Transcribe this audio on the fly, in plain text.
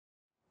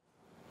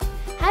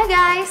Hi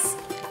guys!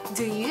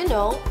 Do you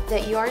know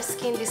that your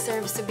skin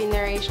deserves to be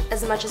nourished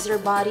as much as your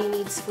body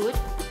needs food?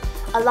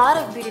 A lot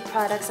of beauty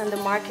products on the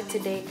market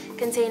today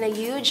contain a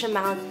huge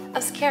amount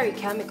of scary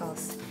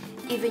chemicals.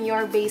 Even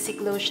your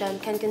basic lotion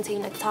can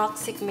contain a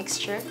toxic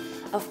mixture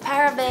of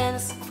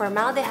parabens,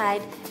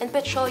 formaldehyde, and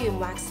petroleum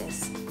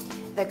waxes.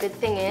 The good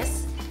thing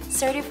is,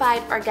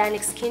 certified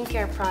organic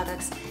skincare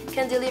products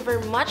can deliver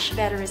much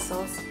better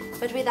results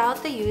but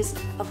without the use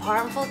of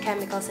harmful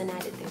chemicals and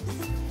additives.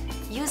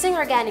 Using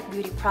organic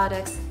beauty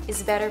products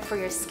is better for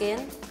your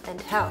skin and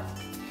health.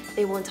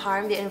 They won't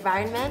harm the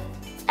environment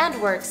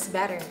and works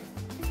better.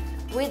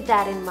 With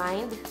that in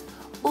mind,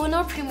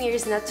 Uno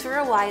Premier's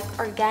Naturawhite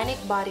Organic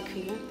Body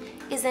Cream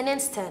is an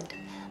instant,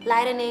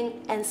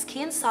 lightening and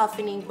skin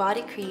softening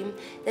body cream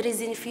that is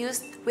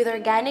infused with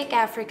organic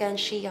African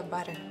shea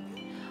butter.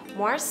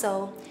 More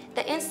so,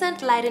 the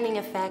instant lightening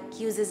effect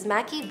uses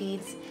Maki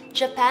beads,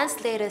 Japan's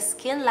latest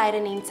skin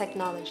lightening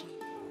technology.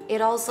 It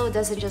also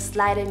doesn't just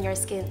lighten your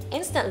skin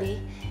instantly,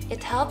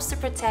 it helps to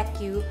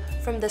protect you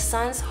from the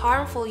sun's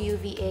harmful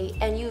UVA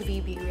and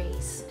UVB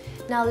rays.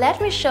 Now let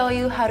me show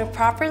you how to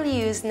properly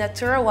use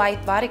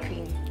Naturawhite Body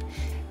Cream.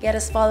 Get a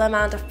small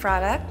amount of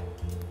product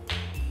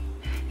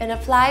and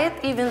apply it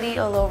evenly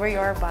all over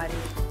your body.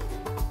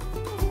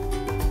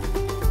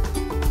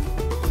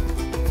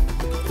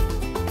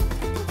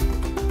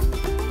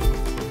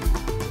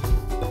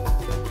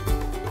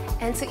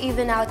 And to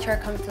even out your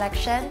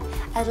complexion,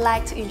 I'd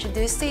like to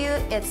introduce to you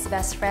its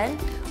best friend,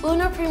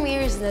 Uno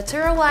Premier's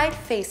Naturawhite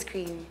Face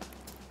Cream.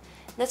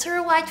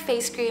 Naturawhite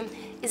Face Cream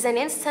is an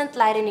instant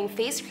lightening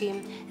face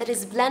cream that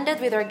is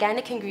blended with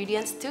organic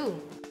ingredients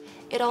too.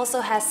 It also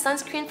has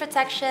sunscreen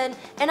protection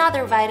and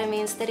other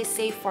vitamins that is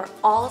safe for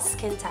all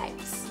skin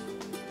types.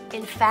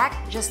 In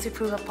fact, just to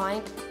prove a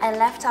point, I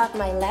left out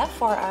my left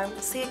forearm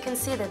so you can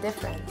see the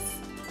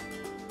difference.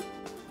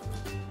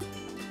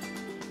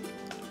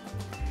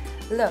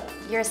 Look,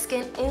 your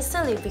skin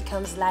instantly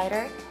becomes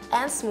lighter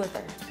and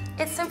smoother.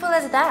 It's simple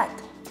as that.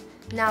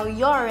 Now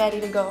you're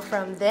ready to go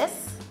from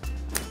this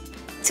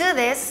to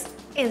this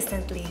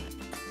instantly.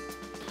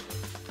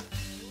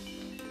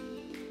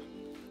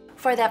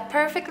 For that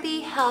perfectly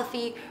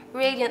healthy,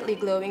 radiantly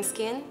glowing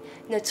skin,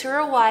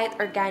 Naturawhite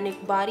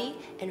Organic Body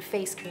and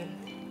Face Cream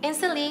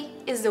instantly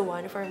is the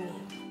one for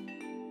me.